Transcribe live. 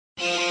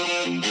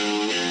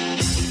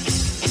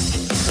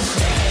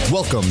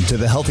Welcome to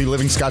the Healthy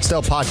Living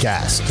Scottsdale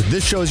podcast.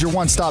 This show is your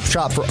one-stop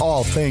shop for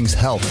all things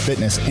health,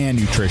 fitness, and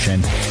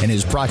nutrition, and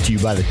is brought to you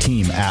by the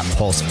team at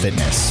Pulse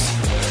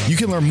Fitness. You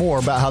can learn more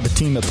about how the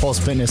team at Pulse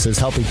Fitness is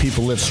helping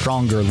people live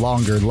stronger,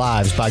 longer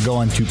lives by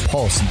going to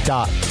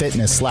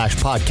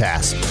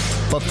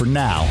pulse.fitness/podcast. But for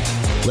now,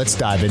 let's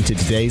dive into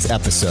today's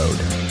episode.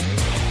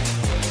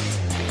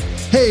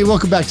 Hey,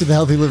 welcome back to the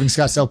Healthy Living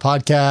Scottsdale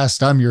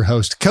podcast. I'm your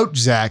host, Coach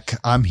Zach.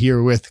 I'm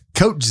here with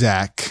Coach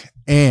Zach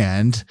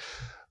and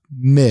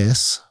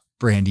Miss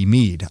Brandy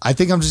Mead. I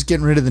think I'm just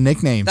getting rid of the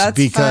nicknames. That's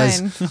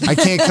because fine. I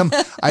can't come.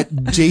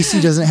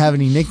 JC doesn't have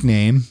any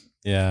nickname.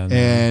 Yeah. No.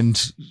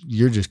 And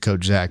you're just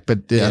Coach Zach,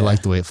 but I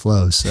like the way it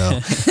flows. So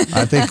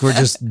I think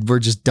we're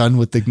just done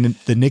with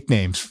the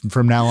nicknames.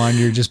 From now on,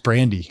 you're just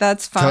Brandy.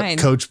 That's fine.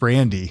 Coach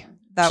Brandy.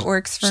 That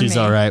works for me. She's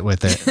all right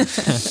with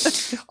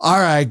it. All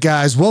right,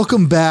 guys,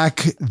 welcome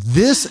back.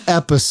 This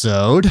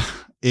episode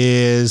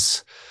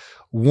is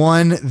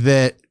one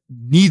that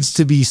needs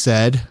to be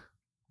said.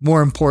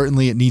 More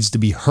importantly, it needs to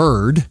be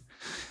heard.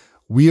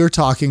 We are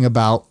talking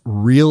about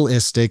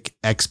realistic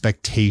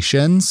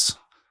expectations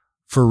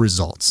for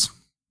results,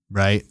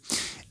 right?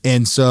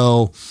 And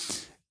so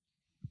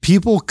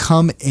people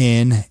come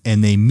in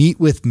and they meet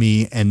with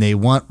me and they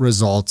want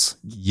results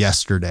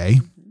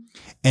yesterday.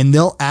 And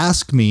they'll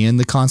ask me in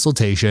the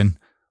consultation,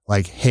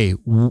 like, hey,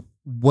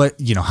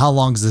 how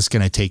long is this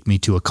going to take me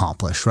to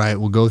accomplish, right?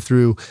 We'll go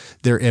through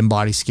their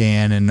in-body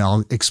scan and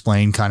I'll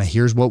explain kind of,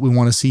 here's what we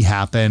want to see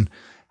happen.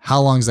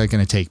 How long is that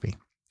going to take me?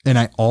 And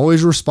I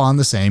always respond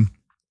the same,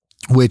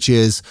 which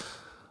is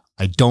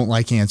I don't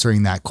like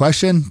answering that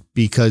question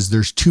because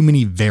there's too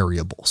many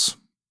variables,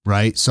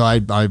 right? So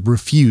I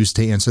refuse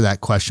to answer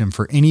that question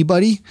for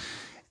anybody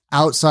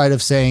outside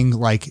of saying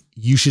like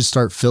you should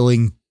start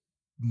feeling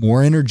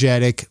more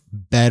energetic,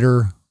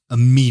 better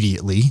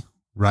immediately,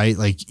 right?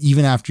 Like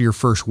even after your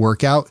first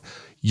workout,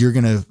 you're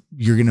going to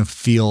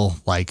feel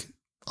like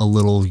a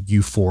little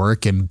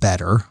euphoric and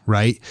better,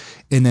 right?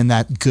 And then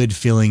that good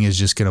feeling is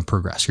just going to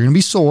progress. You're going to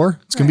be sore.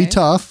 It's going to be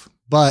tough,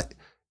 but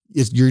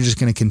you're just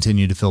going to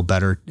continue to feel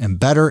better,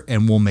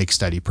 and we'll make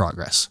steady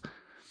progress.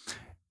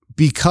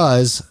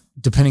 Because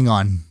depending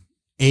on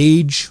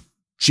age,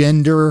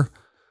 gender,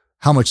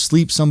 how much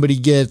sleep somebody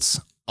gets,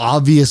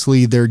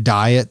 obviously their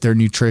diet, their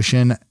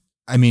nutrition,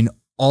 I mean,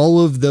 all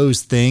of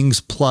those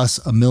things plus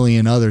a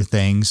million other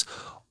things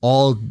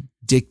all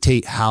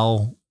dictate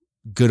how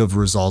good of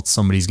results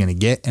somebody's going to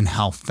get and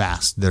how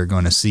fast they're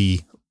going to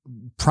see.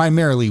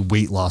 Primarily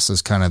weight loss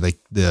is kind of the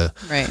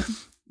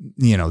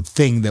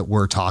thing that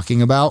we're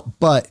talking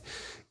about, but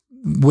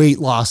weight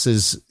loss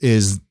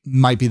is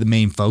might be the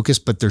main focus,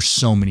 but there's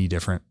so many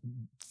different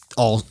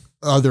all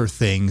other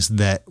things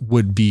that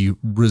would be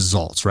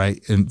results,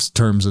 right? In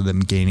terms of them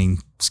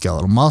gaining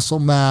skeletal muscle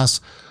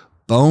mass,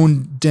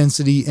 bone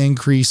density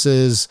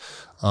increases,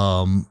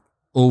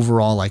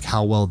 overall, like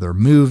how well they're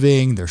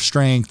moving, their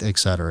strength, et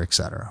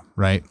cetera,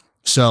 right?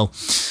 So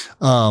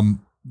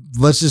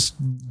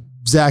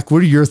Zach,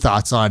 what are your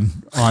thoughts on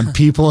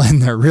people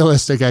and their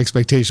realistic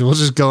expectation? We'll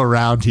just go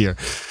around here.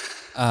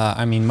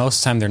 I mean, most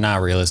of the time they're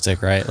not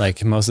realistic, right?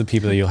 Like most of the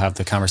people that you'll have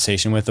the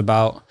conversation with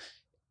about,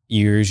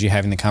 you're usually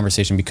having the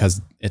conversation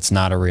because it's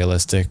not a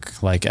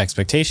realistic like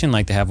expectation,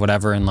 like they have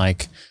whatever in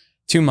like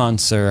 2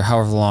 months or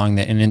however long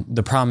that, and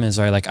the problem is,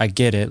 right, like I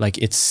get it, like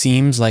it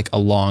seems like a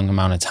long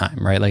amount of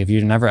time, right? Like if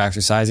you're never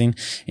exercising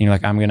and you're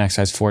like, I'm going to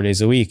exercise 4 days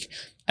a week,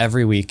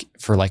 every week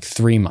for like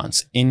 3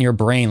 months in your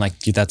brain, like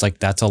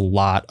that's a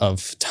lot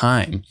of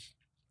time.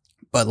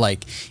 But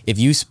like if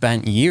you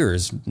spent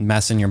years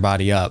messing your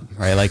body up,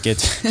 right? Like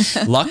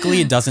luckily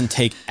it doesn't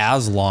take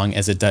as long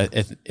as it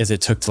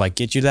took to like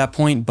get you to that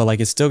point, but like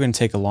it's still going to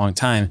take a long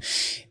time.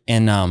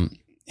 And,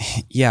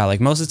 yeah,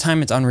 like most of the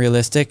time it's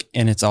unrealistic,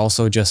 and it's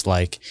also just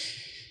like,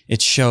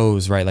 it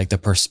shows, right? Like the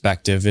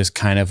perspective is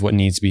kind of what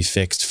needs to be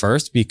fixed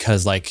first,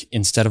 because like,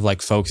 instead of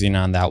like focusing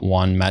on that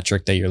one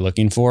metric that you're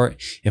looking for,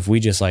 if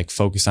we just like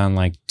focus on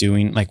like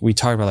doing, like we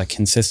talked about like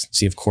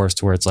consistency, of course,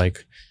 to where it's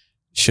like,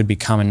 should be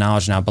common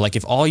knowledge now. But like,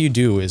 if all you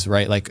do is,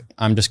 right, like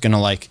I'm just going to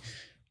like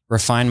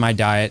refine my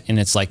diet, and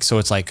it's like, so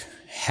it's like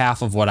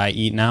half of what I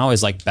eat now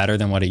is like better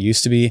than what it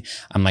used to be.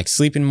 I'm like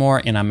sleeping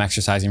more and I'm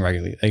exercising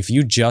regularly. Like if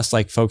you just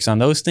like focus on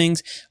those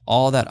things,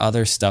 all that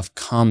other stuff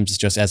comes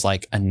just as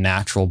like a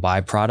natural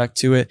byproduct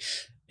to it.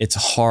 It's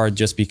hard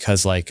just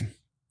because like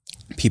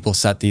people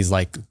set these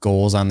like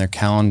goals on their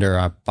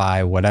calendar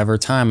by whatever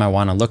time I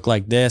want to look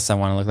like this. I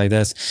want to look like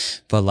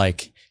this. But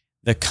like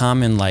the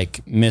common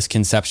like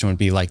misconception would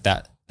be like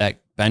that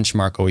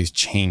benchmark always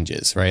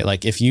changes, right?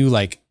 Like if you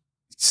like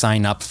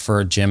sign up for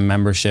a gym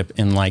membership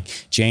in like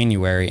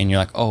January and you're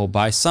like, oh,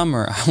 by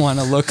summer, I want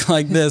to look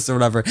like this or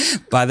whatever.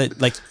 By the,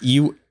 like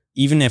you,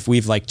 even if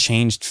we've like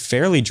changed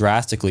fairly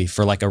drastically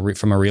for like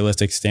from a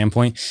realistic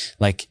standpoint,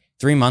 like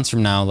 3 months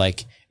from now,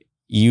 like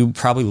you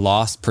probably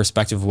lost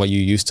perspective of what you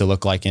used to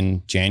look like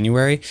in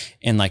January.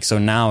 And like, so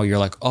now you're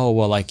like, oh,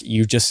 well, like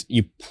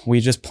we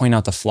just point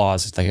out the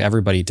flaws. It's like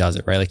everybody does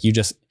it, right? Like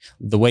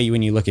the way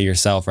when you look at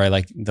yourself, right?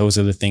 Like those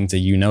are the things that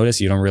you notice.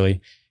 You don't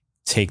really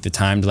take the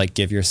time to like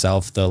give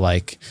yourself the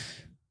like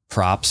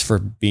props for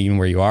being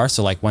where you are.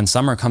 So like when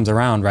summer comes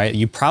around, right,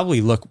 you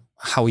probably look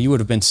how you would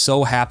have been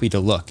so happy to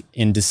look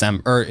in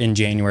December or in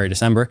January,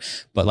 December.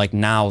 But like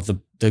now the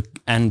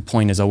end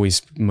point is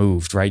always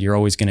moved, right? You're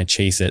always going to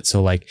chase it.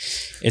 So like,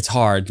 it's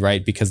hard,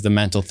 right? Because the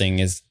mental thing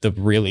is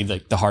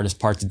the hardest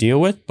part to deal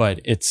with,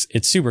 but it's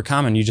super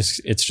common.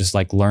 It's just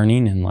like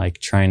learning and like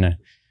trying to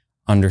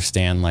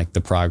understand like the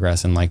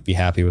progress and like be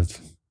happy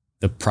with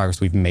the progress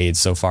we've made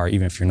so far,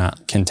 even if you're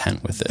not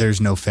content with it. There's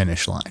no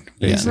finish line,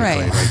 basically. Yeah.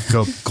 Right.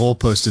 Like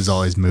goalpost is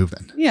always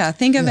moving. Yeah.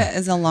 Think of it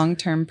as a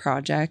long-term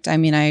project. I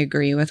mean, I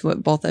agree with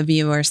what both of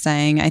you are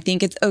saying. I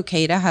think it's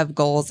okay to have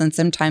goals, and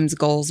sometimes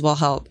goals will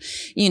help,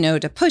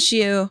 to push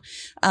you,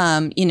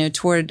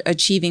 toward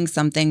achieving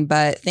something,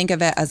 but think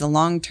of it as a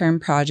long-term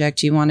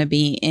project. You want to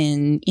be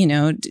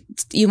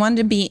you want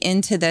to be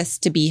into this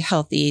to be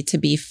healthy, to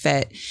be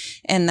fit.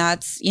 And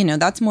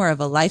that's more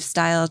of a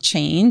lifestyle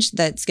change.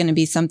 That's going to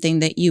be something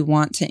that you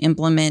want to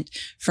implement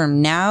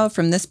from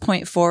this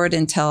point forward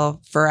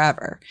until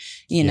forever.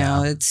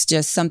 It's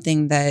just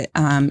something that,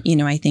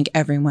 I think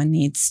everyone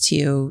needs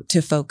to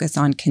focus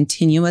on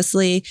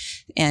continuously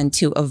and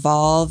to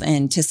evolve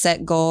and to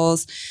set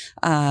goals.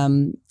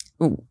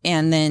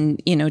 And then,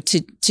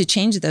 to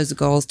change those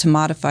goals, to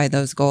modify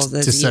those goals.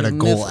 To set a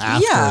goal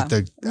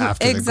after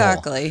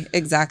exactly,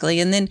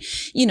 Exactly. And then,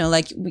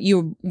 like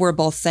you were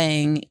both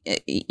saying,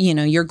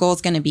 your goal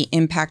is going to be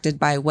impacted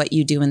by what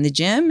you do in the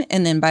gym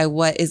and then by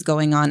what is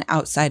going on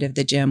outside of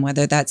the gym,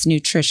 whether that's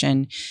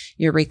nutrition,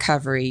 your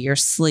recovery, your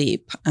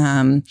sleep,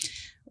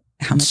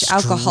 how much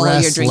alcohol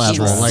you're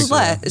drinking,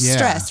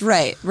 stress,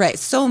 right.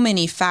 So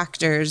many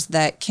factors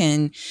that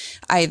can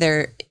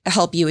either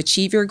help you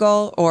achieve your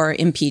goal or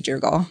impede your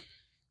goal.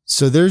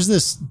 So there's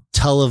this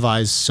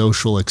televised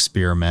social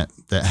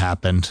experiment that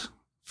happened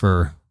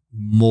for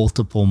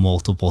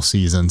multiple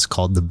seasons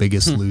called The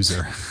Biggest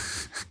Loser.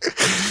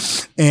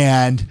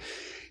 And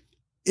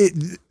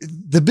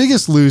The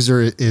Biggest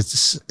Loser,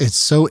 it's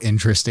so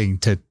interesting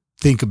to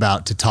think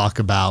about, to talk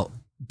about,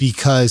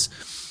 because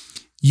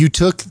you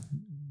took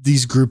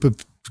these group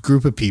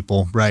of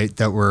people, right,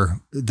 that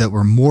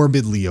were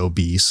morbidly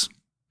obese,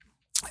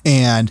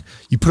 and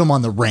you put them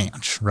on the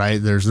ranch,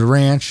 right? There's the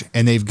ranch,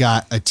 and they've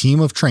got a team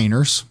of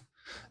trainers,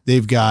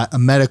 they've got a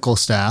medical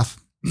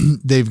staff,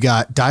 they've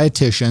got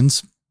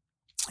dietitians,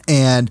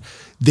 and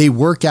they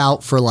work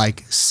out for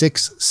like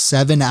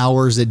 6-7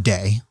 hours a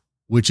day,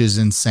 which is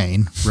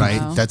insane, right?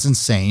 Wow. That's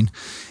insane.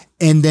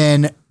 And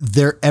then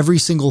every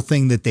single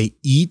thing that they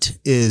eat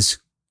is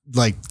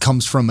like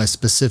comes from a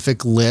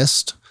specific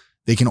list.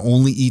 They can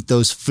only eat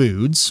those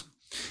foods,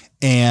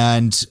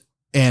 and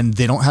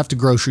they don't have to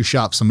grocery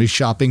shop. Somebody's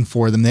shopping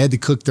for them. They had to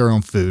cook their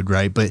own food,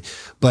 right?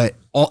 But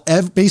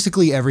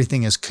basically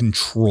everything is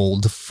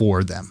controlled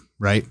for them,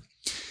 right?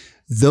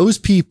 Those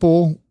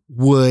people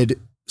would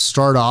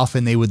start off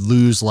and they would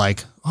lose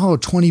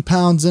 20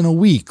 pounds in a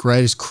week,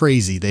 right? It's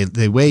crazy.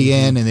 They weigh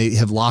in and they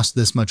have lost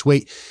this much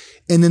weight.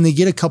 And then they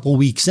get a couple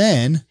weeks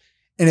in,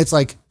 and it's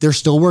like they're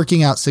still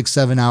working out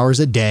 6-7 hours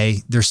a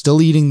day. They're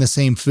still eating the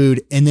same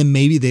food. And then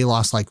maybe they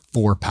lost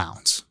 4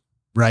 pounds,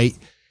 right?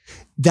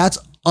 That's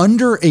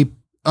under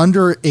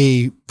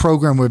a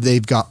program where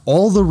they've got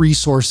all the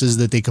resources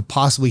that they could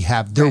possibly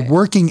have. They're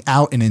working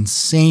out an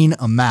insane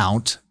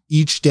amount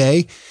each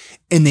day,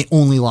 and they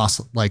only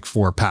lost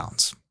 4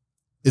 pounds.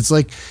 It's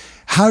like,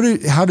 how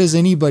does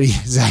anybody,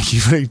 Zach,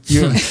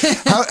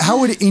 how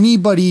would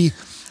anybody,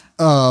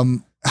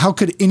 how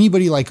could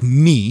anybody like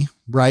me,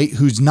 right,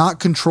 who's not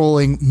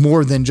controlling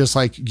more than just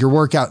your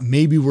workout,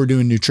 maybe we're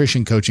doing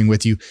nutrition coaching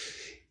with you,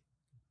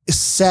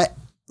 set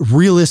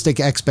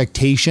realistic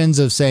expectations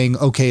of saying,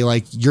 okay,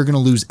 you're going to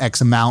lose X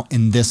amount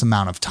in this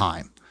amount of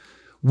time,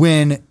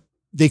 when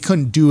they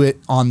couldn't do it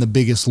on The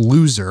Biggest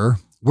Loser,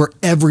 where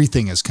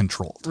everything is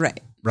controlled. Right.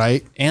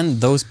 Right.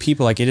 And those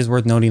people, it is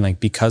worth noting,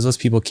 because those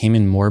people came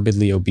in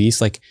morbidly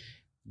obese,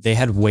 they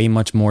had way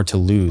much more to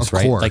lose, of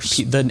right? Course.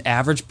 The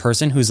average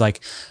person who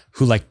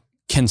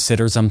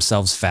considers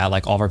themselves fat,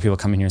 all of our people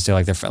come in here and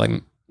say they're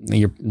fat,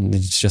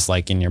 it's just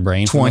in your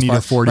brain, 20 to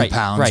 40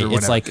 pounds. Right. Or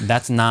whatever. It's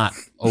that's not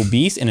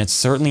obese, and it's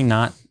certainly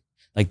not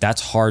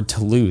that's hard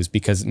to lose,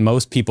 because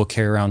most people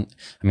carry around,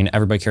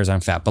 everybody carries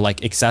around fat,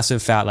 but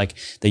excessive fat,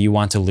 that you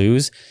want to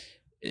lose,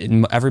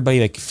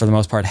 everybody for the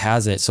most part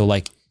has it. So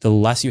the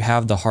less you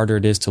have, the harder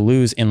it is to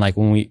lose. And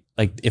when we,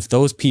 if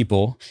those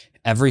people,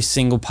 every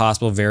single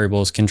possible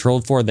variable is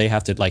controlled for, they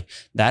have to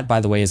that, by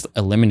the way, is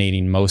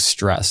eliminating most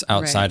stress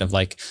outside of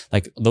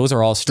those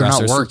are all stressors.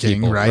 They're not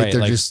working, for people, right?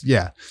 They're just,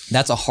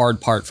 that's a hard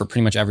part for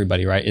pretty much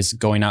everybody, right? Is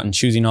going out and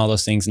choosing all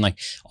those things, and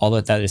all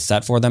that is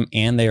set for them.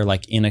 And they are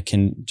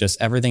just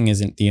everything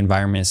isn't, the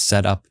environment is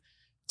set up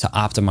to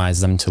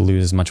optimize them to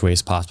lose as much weight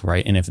as possible,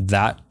 right? And if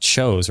that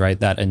shows, right,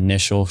 that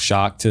initial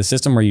shock to the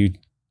system where you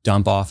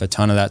dump off a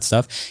ton of that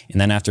stuff. And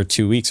then after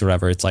 2 weeks or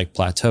whatever, it's like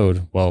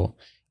plateaued. Well,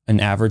 an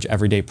average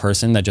everyday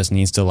person that just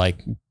needs to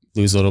like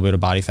lose a little bit of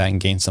body fat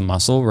and gain some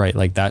muscle, right?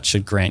 Like that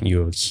should grant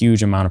you a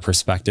huge amount of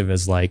perspective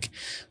as like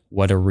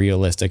what a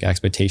realistic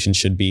expectation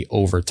should be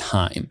over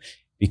time,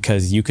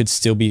 because you could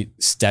still be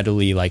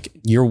steadily like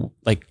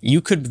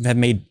you could have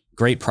made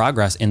great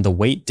progress and the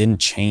weight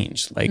didn't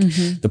change. Like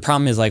the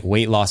problem is like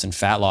weight loss and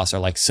fat loss are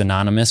like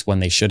synonymous when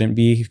they shouldn't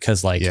be,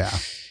 because like,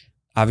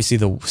 obviously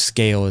the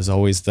scale is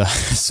always the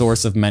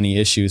source of many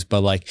issues,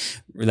 but like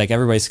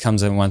everybody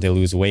comes in when they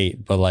lose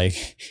weight, but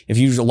like if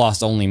you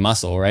lost only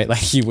muscle, right?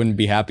 Like you wouldn't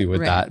be happy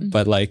with that,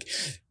 but like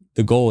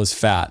the goal is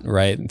fat,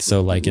 right?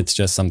 So like, it's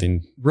just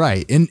something.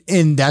 Right.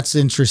 And that's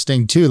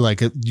interesting too.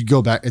 Like you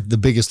go back at The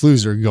Biggest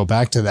Loser, you go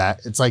back to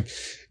that. It's like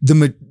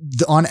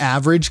on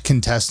average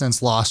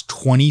contestants lost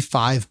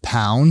 25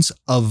 pounds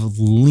of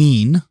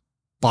lean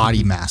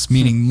body mass,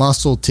 meaning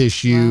muscle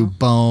tissue,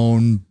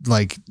 bone,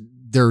 like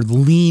their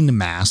lean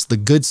mass, the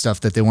good stuff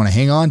that they want to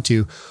hang on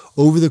to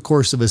over the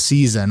course of a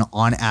season,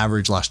 on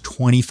average lost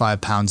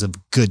 25 pounds of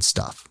good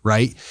stuff.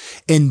 Right.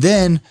 And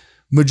then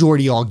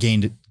majority all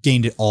gained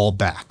it all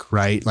back.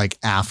 Right. Like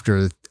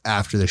after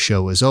the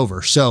show was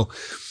over. So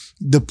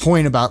the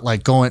point about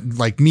like going,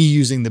 like me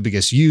using The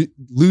Biggest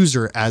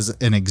Loser as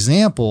an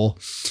example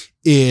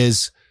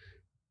is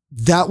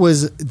that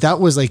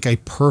was like a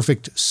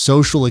perfect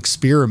social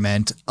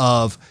experiment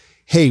of,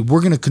 hey,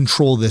 we're going to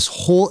control this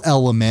whole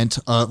element,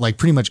 like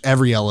pretty much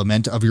every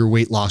element of your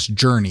weight loss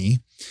journey.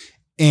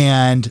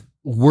 And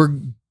we're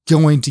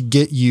going to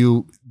get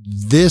you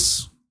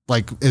this,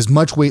 like as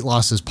much weight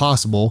loss as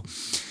possible.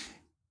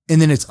 And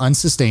then it's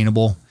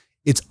unsustainable.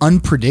 It's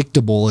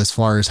unpredictable as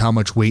far as how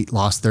much weight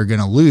loss they're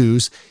going to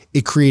lose.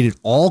 It created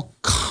all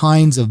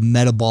kinds of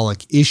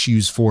metabolic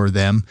issues for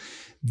them.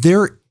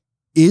 There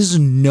is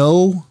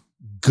no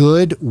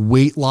good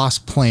weight loss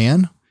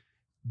plan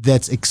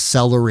that's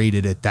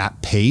accelerated at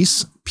that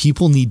pace.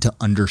 People need to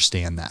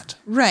understand that.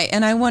 Right.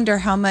 And I wonder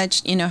how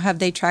much, have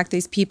they tracked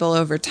these people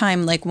over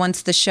time? Like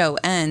once the show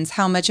ends,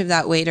 how much of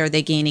that weight are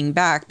they gaining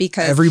back?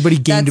 Because everybody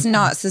gained, that's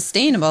not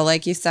sustainable,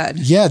 like you said.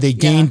 Yeah, they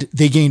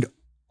gained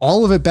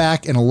all of it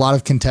back, and a lot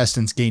of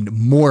contestants gained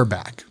more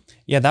back.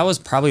 Yeah, that was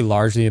probably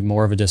largely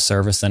more of a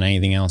disservice than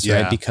anything else,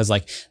 right? Because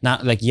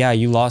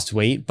you lost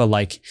weight, but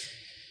like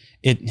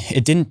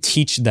it didn't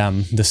teach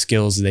them the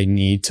skills they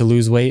need to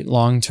lose weight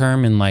long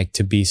term and like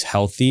to be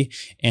healthy,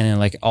 and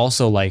like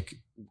also like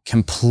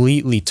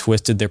completely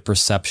twisted their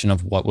perception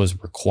of what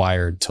was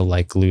required to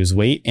like lose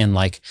weight. And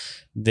like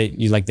they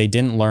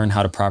didn't learn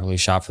how to properly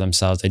shop for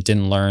themselves. They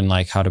didn't learn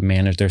like how to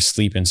manage their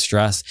sleep and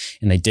stress,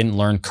 and they didn't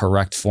learn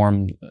correct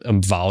form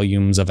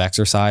volumes of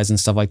exercise and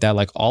stuff like that.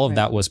 Like all of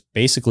that was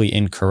basically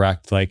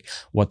incorrect, like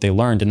what they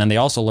learned. And then they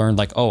also learned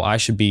like, oh, I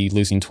should be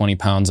losing 20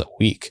 pounds a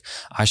week.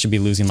 I should be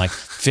losing like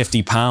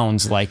 50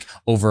 pounds, like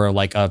over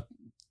like a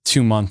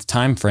 2-month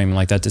time frame.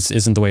 Like that just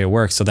isn't the way it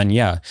works. So then,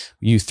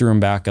 you threw them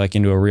back like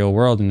into a real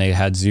world, and they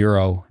had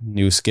zero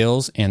new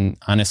skills. And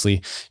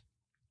honestly,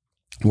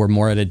 we're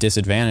more at a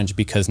disadvantage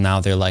because now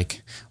they're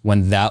like,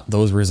 when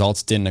those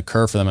results didn't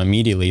occur for them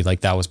immediately, like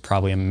that was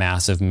probably a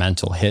massive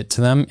mental hit to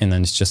them. And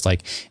then it's just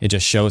like, it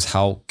just shows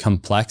how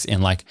complex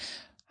and like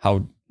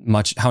how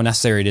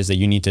necessary it is that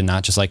you need to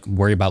not just like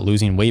worry about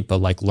losing weight, but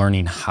like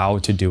learning how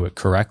to do it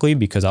correctly.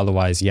 Because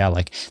otherwise,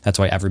 like that's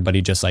why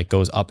everybody just like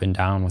goes up and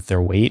down with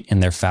their weight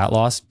and their fat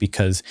loss,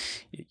 because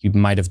you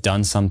might have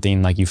done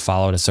something, like you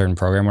followed a certain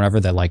program, whatever,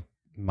 that like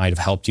might have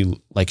helped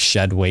you like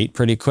shed weight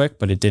pretty quick,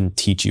 but it didn't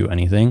teach you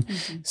anything.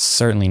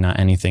 Certainly not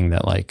anything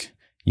that like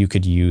you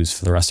could use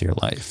for the rest of your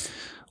life.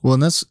 Well,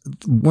 and that's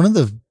one of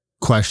the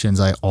questions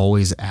I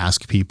always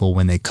ask people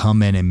when they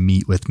come in and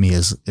meet with me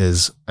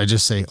is I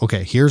just say,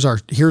 okay, here's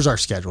our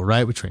schedule,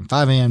 right? We train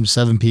 5 a.m. to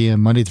 7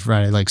 p.m., Monday to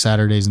Friday, like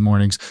Saturdays and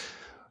mornings.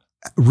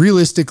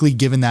 Realistically,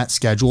 given that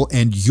schedule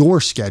and your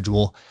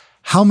schedule,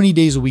 how many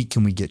days a week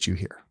can we get you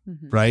here?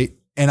 Right.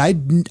 And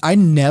I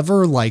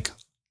never like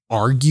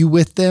argue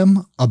with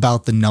them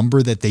about the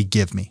number that they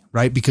give me,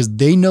 right? Because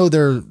they know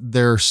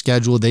their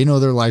schedule, they know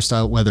their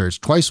lifestyle, whether it's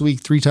twice a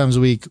week, 3 times a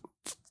week,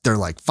 they're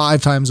like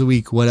 5 times a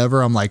week,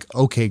 whatever. I'm like,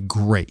 okay,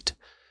 great.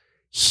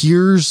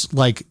 Here's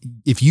like,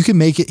 if you can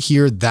make it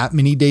here that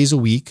many days a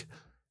week,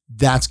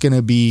 that's going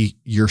to be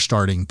your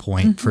starting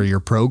point for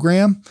your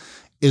program.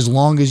 As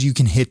long as you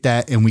can hit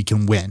that and we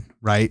can win,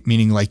 right?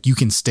 Meaning like you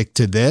can stick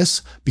to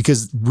this,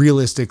 because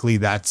realistically,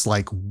 that's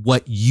like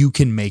what you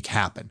can make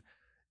happen.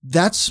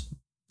 That's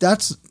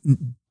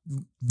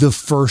the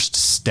first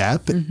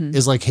step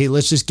is like, hey,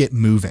 let's just get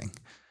moving.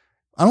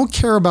 I don't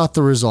care about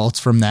the results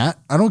from that.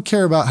 I don't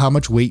care about how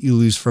much weight you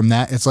lose from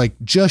that. It's like,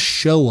 just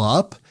show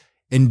up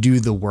and do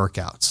the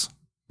workouts,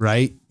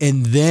 right?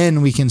 And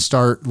then we can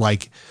start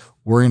like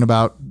worrying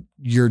about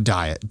your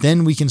diet.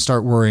 Then we can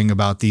start worrying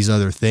about these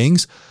other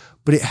things,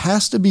 but it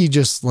has to be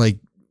just like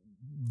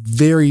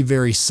very,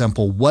 very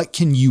simple. What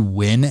can you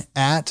win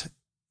at?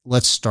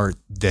 Let's start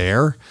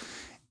there.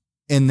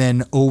 And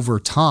then over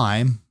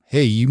time,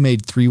 hey, you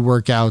made 3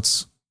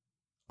 workouts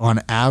on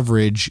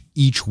average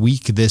each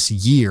week this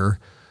year.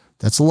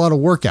 That's a lot of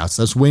workouts.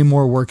 That's way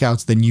more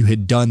workouts than you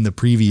had done the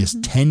previous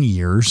 10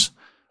 years,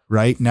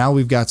 right? Now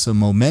we've got some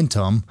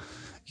momentum.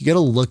 You got to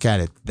look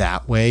at it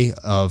that way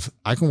of,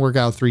 I can work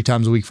out 3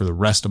 times a week for the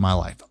rest of my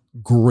life.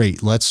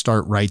 Great. Let's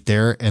start right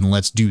there and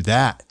let's do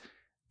that.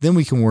 Then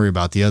we can worry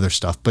about the other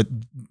stuff, but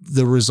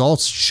the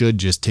results should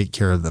just take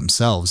care of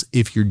themselves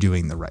if you're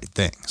doing the right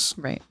things.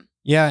 Right.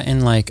 Yeah.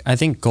 And like, I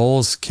think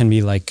goals can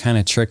be like kind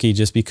of tricky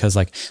just because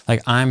like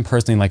I'm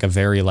personally like a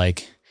very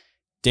like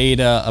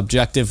data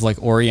objective,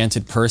 like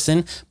oriented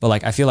person, but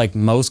like, I feel like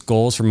most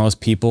goals for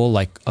most people,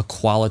 like a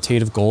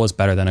qualitative goal is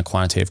better than a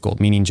quantitative goal,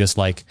 meaning just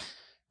like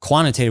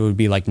quantitative would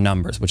be like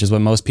numbers, which is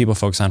what most people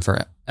focus on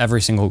for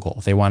every single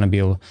goal. They want to be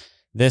able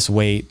this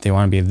weight, they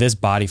want to be this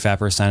body fat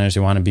percentage.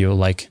 They want to be able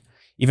like,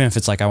 even if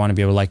it's like, I want to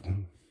be able to like,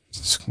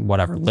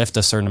 whatever, lift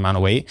a certain amount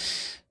of weight.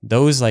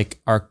 Those like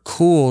are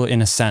cool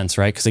in a sense,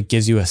 right? Because it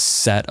gives you a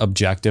set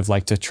objective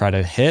like to try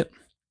to hit.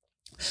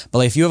 But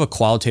like if you have a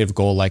qualitative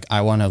goal, like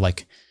I want to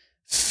like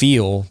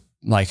feel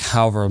like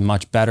however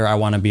much better, I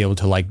want to be able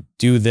to like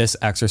do this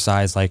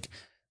exercise like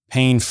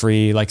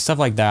pain-free, like stuff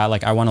like that.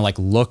 Like I want to like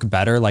look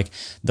better. Like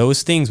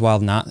those things, while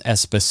not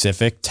as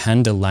specific,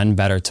 tend to lend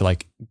better to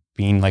like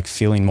being like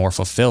feeling more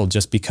fulfilled,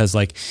 just because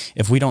like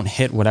if we don't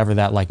hit whatever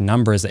that like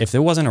number is, if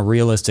there wasn't a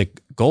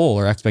realistic goal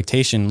or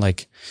expectation,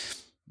 like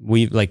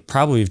we like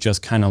probably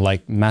just kind of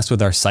like mess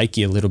with our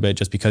psyche a little bit,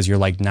 just because you're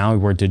like, now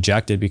we're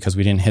dejected because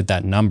we didn't hit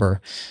that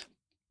number,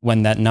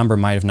 when that number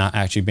might have not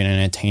actually been an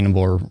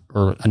attainable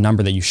or a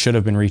number that you should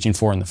have been reaching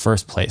for in the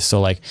first place. So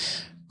like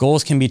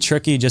goals can be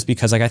tricky just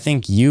because like, I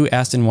think you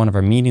asked in one of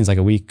our meetings like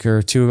a week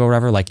or 2 ago, or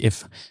whatever, like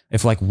if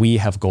like we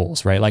have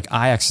goals, right? Like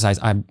I exercise,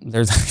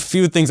 there's a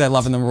few things I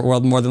love in the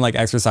world more than like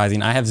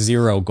exercising. I have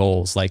 0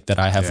 goals like that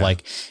I have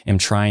like am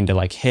trying to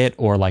like hit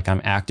or like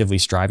I'm actively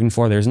striving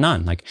for. There's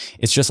none. Like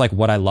it's just like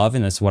what I love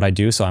and it's what I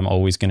do. So I'm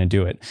always going to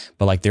do it.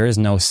 But like there is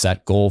no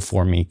set goal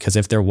for me, because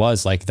if there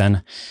was, like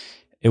then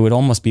it would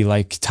almost be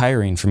like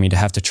tiring for me to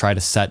have to try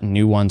to set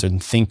new ones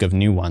and think of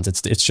new ones.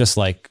 It's just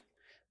like,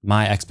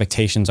 my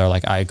expectations are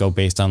like, I go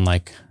based on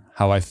like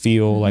how I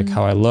feel, like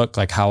how I look,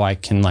 like how I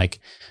can like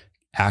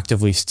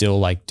actively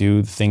still like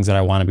do the things that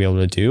I want to be able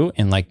to do.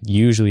 And like,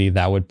 usually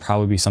that would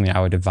probably be something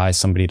I would advise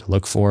somebody to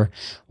look for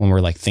when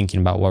we're like thinking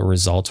about what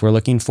results we're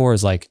looking for,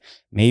 is like,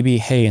 maybe,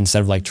 hey,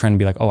 instead of like trying to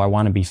be like, oh, I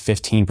want to be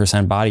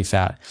 15% body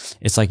fat.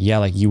 It's like, yeah,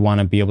 like you want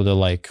to be able to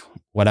like,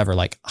 whatever,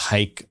 like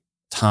hike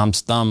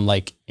Tom's Thumb,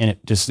 like, and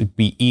it just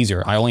be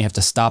easier. I only have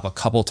to stop a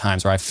couple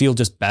times, or I feel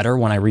just better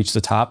when I reach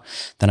the top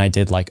than I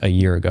did like a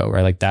year ago,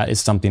 right? Like that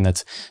is something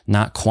that's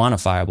not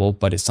quantifiable,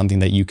 but it's something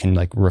that you can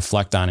like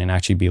reflect on and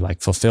actually be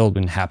like fulfilled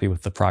and happy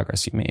with the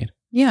progress you made.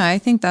 Yeah, I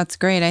think that's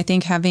great. I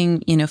think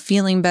having,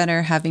 feeling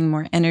better, having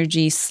more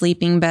energy,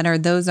 sleeping better,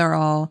 those are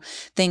all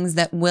things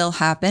that will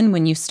happen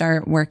when you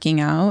start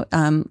working out.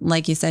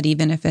 Like you said,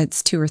 even if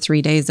it's 2 or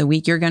 3 days a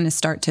week, you're going to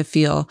start to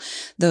feel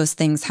those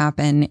things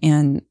happen.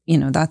 And,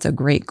 that's a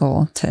great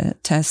goal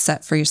to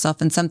set for yourself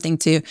and something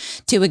to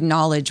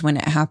acknowledge when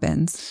it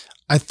happens.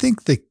 I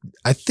think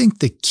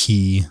the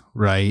key,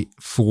 right,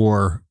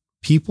 for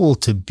people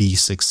to be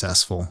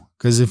successful,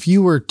 because if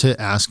you were to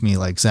ask me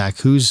like, Zach,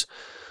 who's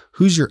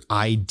your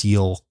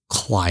ideal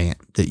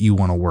client that you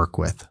want to work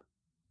with,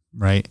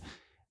 right?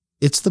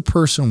 It's the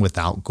person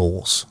without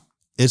goals.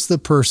 It's the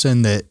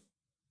person that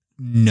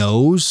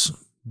knows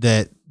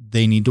that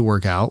they need to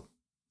work out.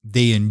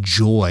 They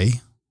enjoy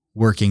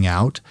working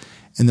out.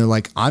 And they're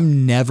like,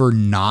 I'm never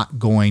not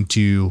going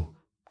to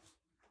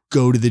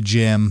go to the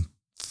gym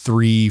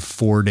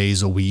 3-4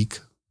 days a week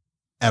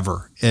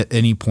ever at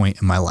any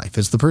point in my life.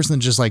 It's the person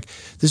that just like,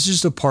 this is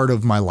just a part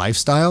of my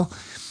lifestyle.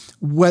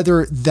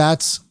 Whether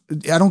that's,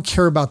 I don't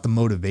care about the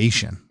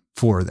motivation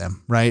for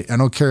them, right? I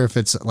don't care if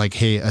it's like,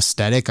 hey,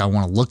 aesthetic, I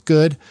want to look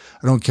good.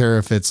 I don't care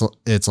if it's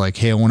like,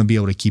 hey, I want to be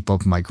able to keep up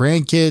with my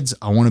grandkids.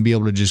 I want to be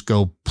able to just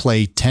go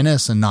play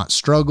tennis and not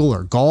struggle,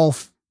 or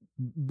golf,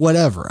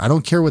 whatever. I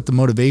don't care what the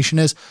motivation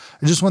is.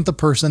 I just want the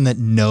person that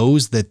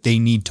knows that they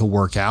need to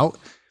work out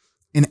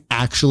and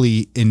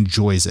actually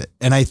enjoys it.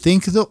 And I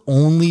think the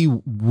only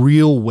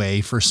real way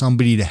for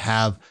somebody to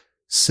have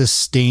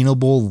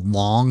sustainable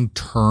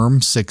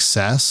long-term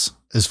success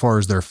as far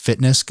as their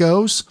fitness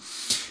goes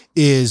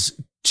is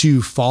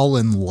to fall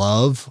in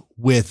love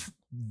with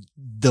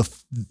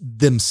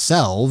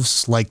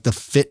themselves, like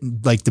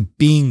the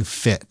being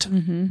fit,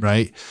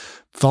 right?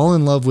 Fall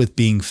in love with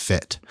being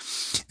fit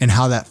and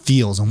how that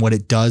feels and what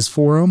it does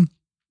for them.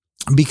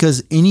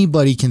 Because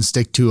anybody can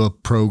stick to a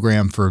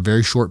program for a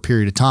very short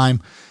period of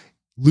time,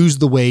 lose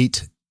the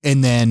weight,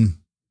 and then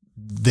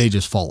they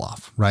just fall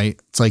off, right?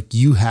 It's like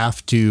you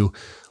have to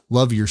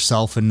love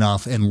yourself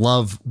enough and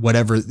love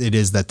whatever it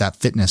is that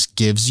fitness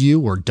gives you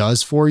or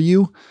does for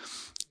you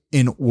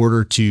in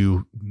order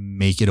to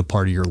make it a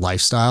part of your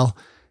lifestyle.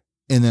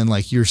 And then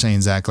like you're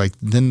saying, Zach, like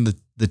then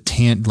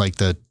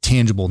the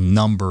tangible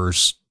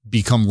numbers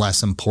become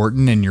less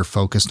important and you're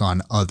focused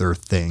on other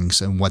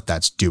things and what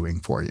that's doing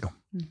for you.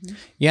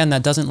 Yeah. And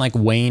that doesn't like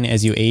wane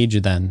as you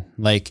age then.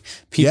 Like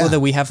people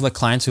that we have, like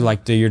clients who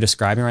like you're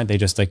describing, right? They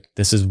just like,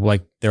 this is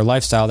like their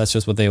lifestyle. That's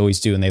just what they always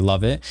do. And they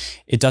love it.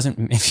 It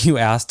doesn't, if you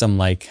asked them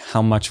like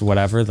how much,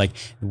 whatever, like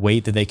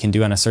weight that they can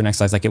do on a certain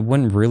exercise, like it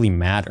wouldn't really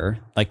matter.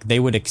 Like they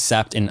would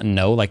accept and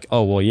know like,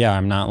 oh, well, yeah,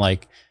 I'm not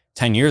like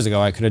 10 years ago,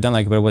 I could have done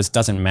like, but it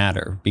doesn't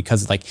matter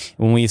because like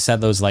when we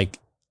set those like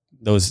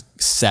those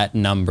set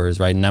numbers,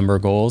 right? Number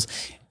goals,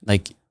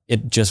 like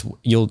it just,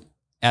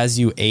 as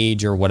you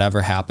age or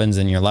whatever happens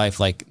in your life,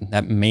 like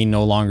that may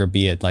no longer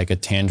be a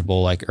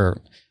tangible, like, or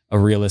a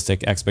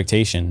realistic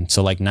expectation.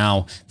 So like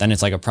now, then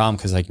it's like a problem.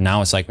 Cause like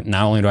now it's like,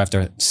 not only do I have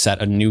to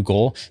set a new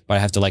goal, but I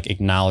have to like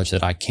acknowledge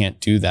that I can't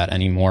do that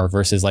anymore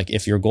versus like,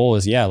 if your goal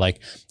is, like,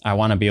 I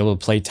want to be able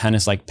to play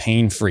tennis, like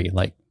pain-free,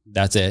 like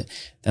that's it.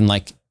 Then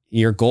like,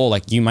 your goal,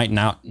 like you might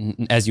not,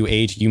 as you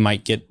age, you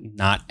might get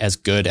not as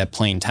good at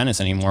playing tennis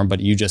anymore,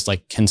 but you just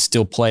like can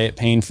still play it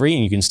pain free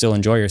and you can still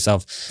enjoy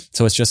yourself.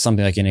 So it's just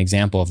something like an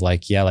example of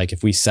like, like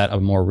if we set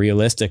a more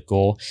realistic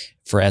goal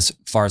for as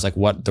far as like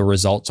what the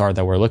results are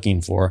that we're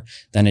looking for,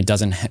 then we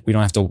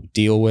don't have to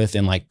deal with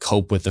and like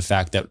cope with the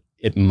fact that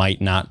it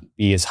might not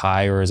be as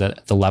high or as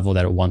at the level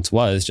that it once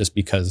was, just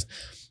because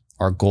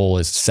our goal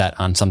is set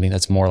on something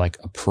that's more like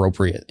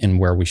appropriate and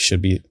where we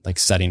should be like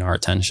setting our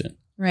attention.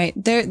 Right.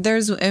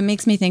 It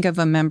makes me think of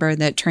a member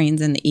that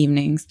trains in the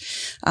evenings.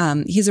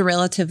 He's a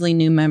relatively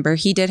new member.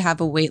 He did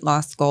have a weight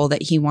loss goal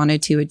that he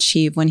wanted to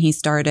achieve when he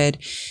started.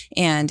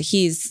 And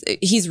he's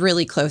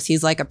really close.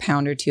 He's like a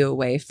pound or two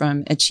away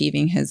from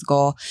achieving his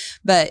goal.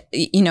 But,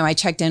 I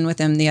checked in with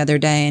him the other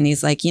day and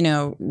he's like,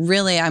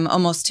 really, I'm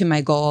almost to my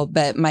goal,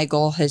 but my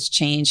goal has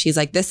changed. He's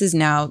like, this is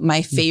now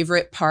my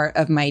favorite part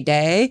of my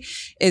day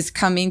is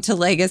coming to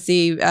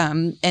Legacy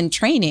and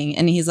training.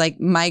 And he's like,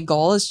 my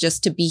goal is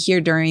just to be here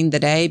during the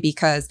day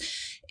because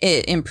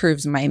it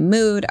improves my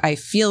mood. I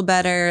feel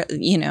better.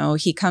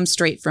 He comes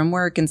straight from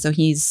work. And so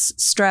he's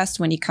stressed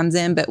when he comes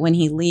in, but when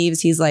he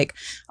leaves, he's like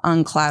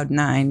on cloud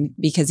 9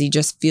 because he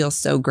just feels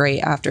so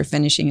great after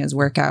finishing his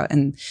workout.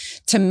 And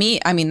to me,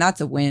 I mean, that's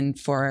a win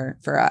for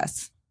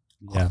us.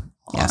 Yeah.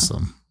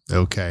 Awesome. Yeah.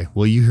 Okay.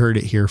 Well, you heard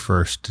it here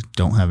first.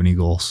 Don't have any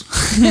goals.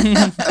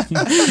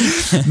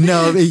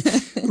 No,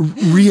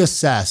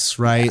 reassess,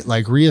 right?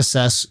 Like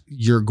reassess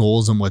your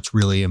goals and what's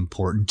really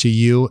important to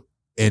you.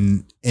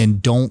 And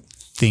don't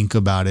think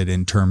about it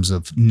in terms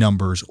of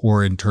numbers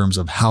or in terms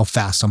of how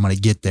fast I'm going to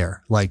get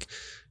there. Like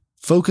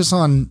focus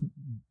on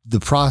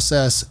the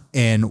process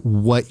and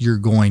what you're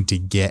going to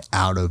get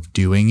out of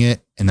doing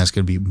it. And that's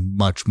going to be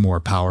much more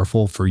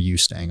powerful for you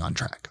staying on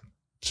track.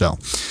 So,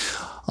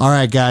 all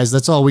right, guys,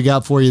 that's all we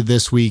got for you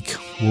this week.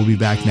 We'll be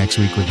back next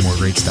week with more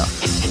great stuff.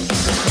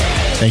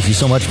 Thank you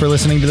so much for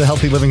listening to the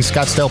Healthy Living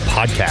Scottsdale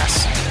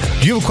podcast.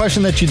 Do you have a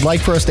question that you'd like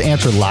for us to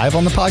answer live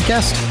on the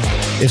podcast?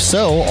 If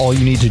so, all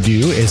you need to do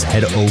is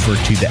head over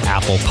to the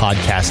Apple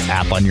Podcast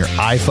app on your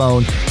iPhone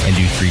and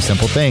do 3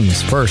 simple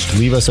things. First,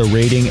 leave us a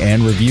rating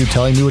and review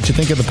telling me what you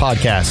think of the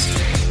podcast.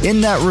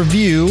 In that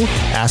review,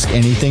 ask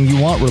anything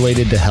you want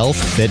related to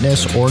health,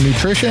 fitness, or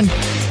nutrition.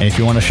 And if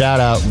you want a shout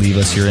out, leave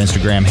us your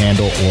Instagram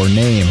handle or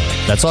name.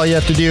 That's all you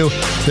have to do.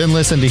 Then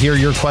listen to hear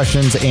your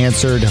questions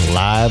answered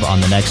live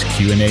on the next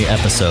Q&A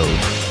episode.